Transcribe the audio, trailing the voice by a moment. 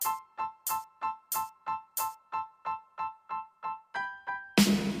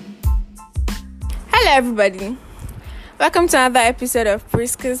everybody. Welcome to another episode of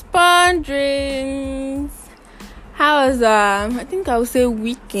Priska's Ponderings. How was I think I would say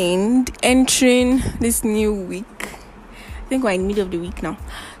weekend entering this new week. I think we're in the middle of the week now.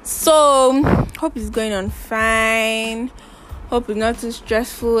 So hope it's going on fine. Hope it's not too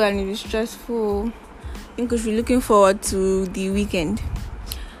stressful, and if it's stressful, I think we should be looking forward to the weekend.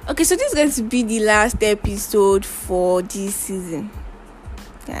 Okay, so this is going to be the last episode for this season.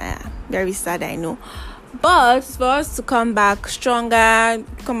 Yeah, very sad, I know. But for us to come back stronger,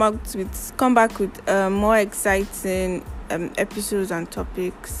 come back with more exciting episodes and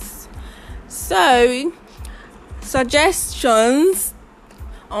topics. So, suggestions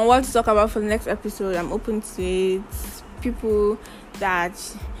on what to talk about for the next episode, I'm open to it. People that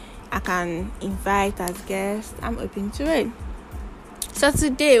I can invite as guests, I'm open to it. So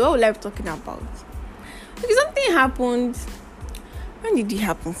today, what will I be talking about? Because something happened. When did it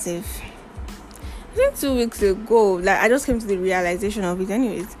happen, Safe? I think 2 weeks ago. Like, I just came to the realization of it.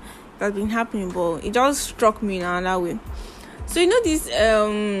 Anyways, that's been happening, but it just struck me in another way. So you know this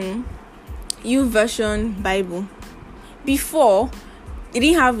YouVersion Bible. Before, it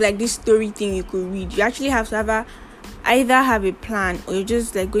didn't have like this story thing you could read. You actually have to either have a plan, or you're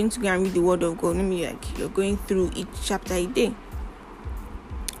just like going to go and read the Word of God. I mean, like you're going through each chapter a day.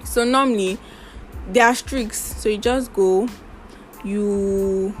 So normally there are streaks. So you just go.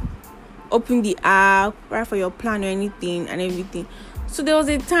 You open the app, write for your plan or anything and everything. So there was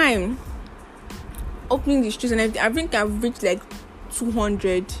a time opening the streets and everything. I think I've reached like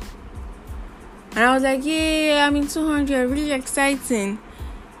 200, and I was like, yeah, I'm in 200, really exciting.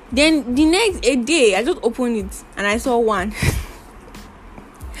 Then the next day I just opened it and I saw one.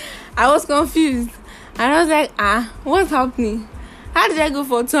 I was confused and I was like, what's happening? How did I go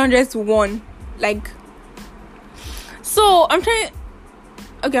from 200 to 1? Like, so I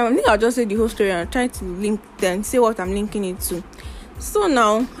think I'll just say the whole story and try to link then say what I'm linking it to. So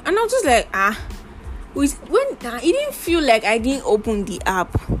now, and I was just like, it didn't feel like I didn't open the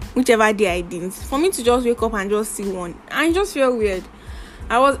app, whichever day I didn't. For me to just wake up and just see one, and it just felt weird.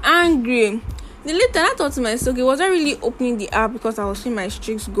 I was angry. Then later I thought to myself, okay, was I really opening the app because I was seeing my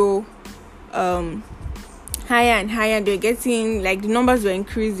streaks go higher and higher? They're getting, like, the numbers were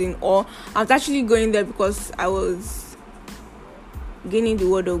increasing, or I was actually going there because I was gaining the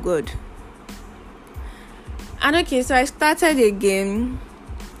Word of God. And okay, so I started again.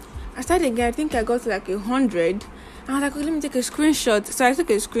 I think I got to like 100, and I was like, let me take a screenshot. So I took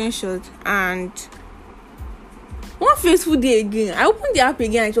a screenshot, and one fateful day again, I opened the app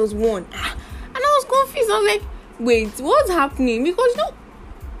again and it was 1, and I was confused. I was like, wait, what's happening? Because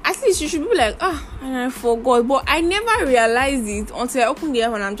at least you should be like, and I forgot. But I never realized it until I opened the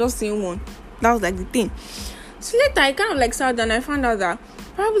app and I'm just seeing 1. That was like the thing. So later I kind of like sat down and I found out that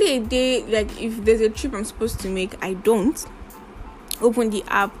probably a day, like if there's a trip I'm supposed to make, I don't open the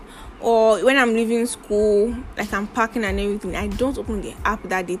app. Or when I'm leaving school, like I'm packing and everything, I don't open the app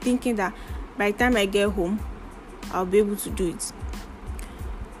that day, thinking that by the time I get home I'll be able to do it.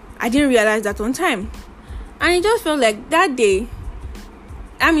 I didn't realize that on time, and it just felt like that day,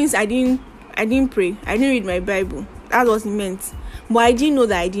 that means I didn't pray, I didn't read my Bible. That's what it meant. But I didn't know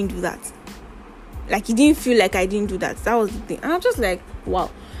that I didn't do that. Like, it didn't feel like I didn't do that. That was the thing. And I'm just like,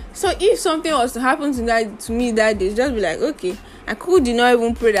 wow. So if something was to happen to me that day, just be like, okay, I did not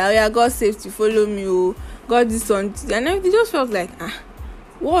even pray that, yeah, God saved to follow me, or God this one, and everything just felt like,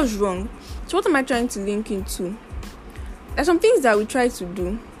 what's wrong? So what am I trying to link into? There's some things that we try to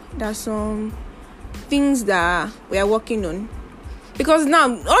do. There's some things that we are working on. Because now,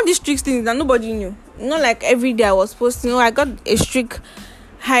 all these streaks things that nobody knew. Not like every day I was posting, I got a streak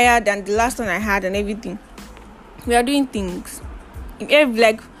higher than the last one I had and everything. We are doing things.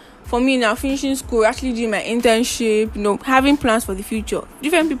 Like, for me now, finishing school, actually doing my internship, having plans for the future.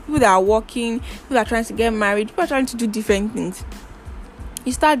 Different people that are working, people that are trying to get married, people are trying to do different things.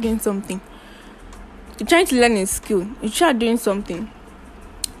 You start doing something. You're trying to learn a skill. You start doing something.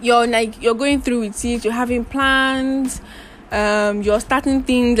 You're going through with it. You're having plans. You're starting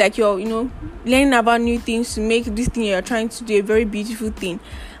things, like you're learning about new things to make this thing you're trying to do a very beautiful thing.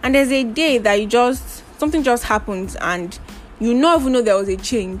 And there's a day that something just happens, and you not even know there was a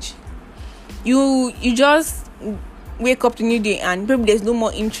change. You just wake up the new day and maybe there's no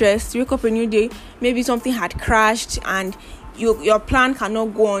more interest. You wake up a new day, maybe something had crashed and your plan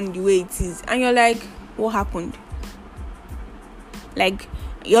cannot go on the way it is, and you're like, what happened? Like,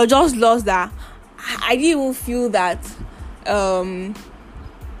 you're just lost. That I didn't even feel that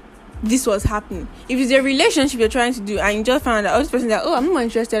this was happening. If it's a relationship you're trying to do and you just found out this person like, I'm not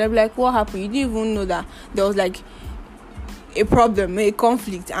interested, I'll be like, what happened? You didn't even know that there was like a problem, a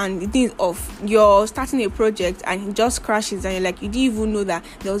conflict, and the thing is off. You're starting a project and it just crashes, and you're like, you didn't even know that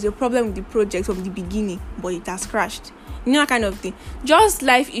there was a problem with the project from the beginning, but it has crashed. You know, that kind of thing. Just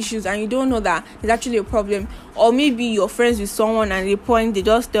life issues, and you don't know that there's actually a problem. Or maybe you're friends with someone, and at the point they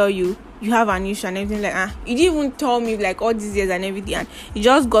just tell you have an issue and everything, like, you didn't even tell me like all these years and everything, and you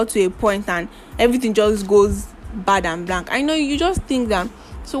just got to a point and everything just goes bad and blank. I know you just think that.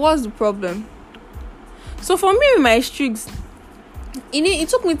 So what's the problem? So for me with my streaks, it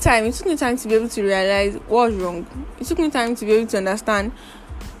took me time. It took me time to be able to realize what's wrong. It took me time to be able to understand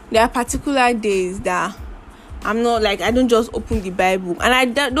there are particular days that I'm not, like, I don't just open the Bible,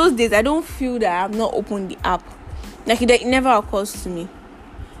 and those days I don't feel that I've not opened the app. Like, it never occurs to me.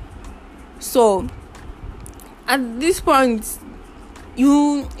 So at this point,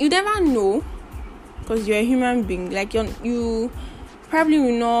 you never know, because you're a human being. Like, you probably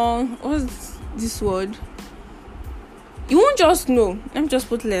will know what's this word. You won't just know. Let me just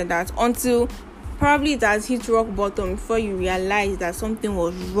put it like that, until probably it has hit rock bottom before you realize that something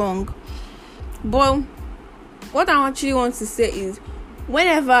was wrong. But what I actually want to say is,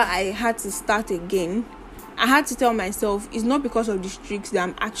 whenever I had to start again, I had to tell myself it's not because of the streaks that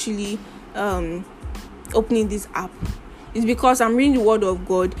I'm actually opening this app. It's because I'm reading the word of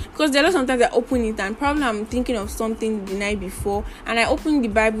God. Because there are sometimes I open it and probably I'm thinking of something the night before, and I open the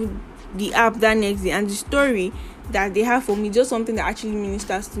Bible, the app, that next day, and the story that they have for me, just something that actually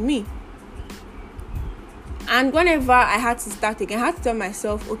ministers to me. And whenever I had to start again, I had to tell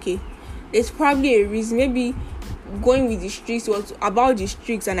myself, okay, there's probably a reason. Maybe going with the streaks was about the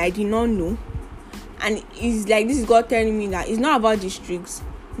streaks and I did not know. And it's like, this is God telling me that it's not about the streaks,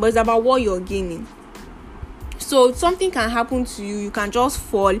 but it's about what you're gaining. So something can happen to you. You can just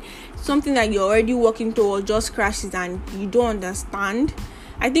fall. Something that you're already working towards just crashes and you don't understand.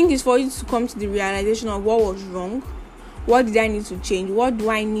 I think it's for you to come to the realization of what was wrong. What did I need to change? What do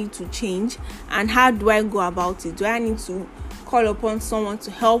I need to change? And how do I go about it? Do I need to call upon someone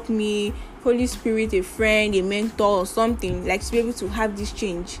to help me? Holy Spirit, a friend, a mentor, or something, like, to be able to have this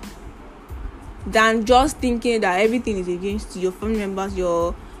change, than just thinking that everything is against you, your family members,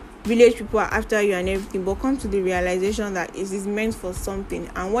 your village people are after you and everything. But come to the realization that it is meant for something.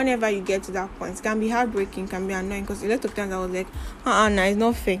 And whenever you get to that point, it can be heartbreaking, can be annoying, because a lot of times I was like, no, it's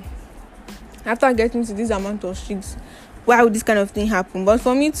not fair. After getting to this amount of streaks, why would this kind of thing happen? But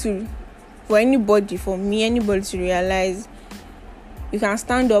for anybody to realize you can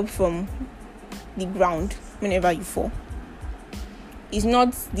stand up from the ground whenever you fall. It's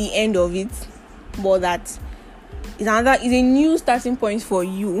not the end of it, but that is a new starting point for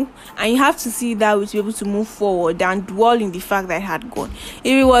you, and you have to see that to be able to move forward and dwell in the fact that I had gone.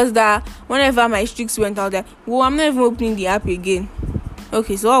 If it was that whenever my streaks went out, that, well, I'm not even opening the app again.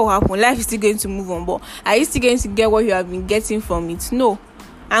 Okay, so what will happen? Life is still going to move on, but are you still going to get what you have been getting from it? No.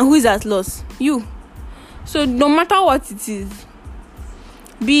 And who is at loss? You. So no matter what it is,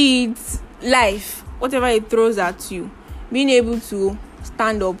 be it life, whatever it throws at you, being able to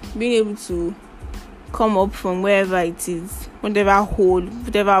stand up, being able to come up from wherever it is, whatever hole,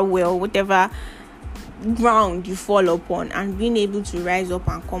 whatever well, whatever ground you fall upon, and being able to rise up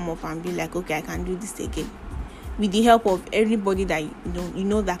and come up and be like, okay, I can do this again, with the help of everybody that you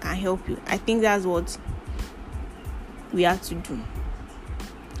know that can help you. I think that's what we have to do.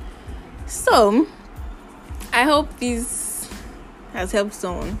 So I hope this has helped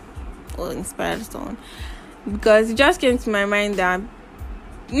someone or inspired someone, because it just came to my mind that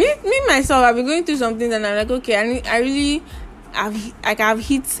me myself, I've been going through something, and I'm like, okay, I've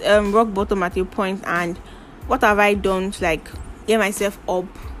hit rock bottom at a point, and what have I done to, like, get myself up?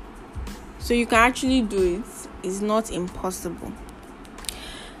 So you can actually do it. It's not impossible.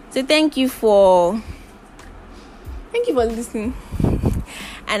 So thank you for listening,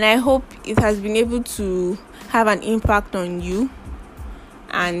 and I hope it has been able to have an impact on you,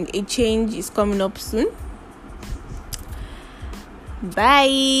 and a change is coming up soon.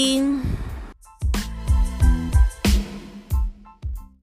 Bye.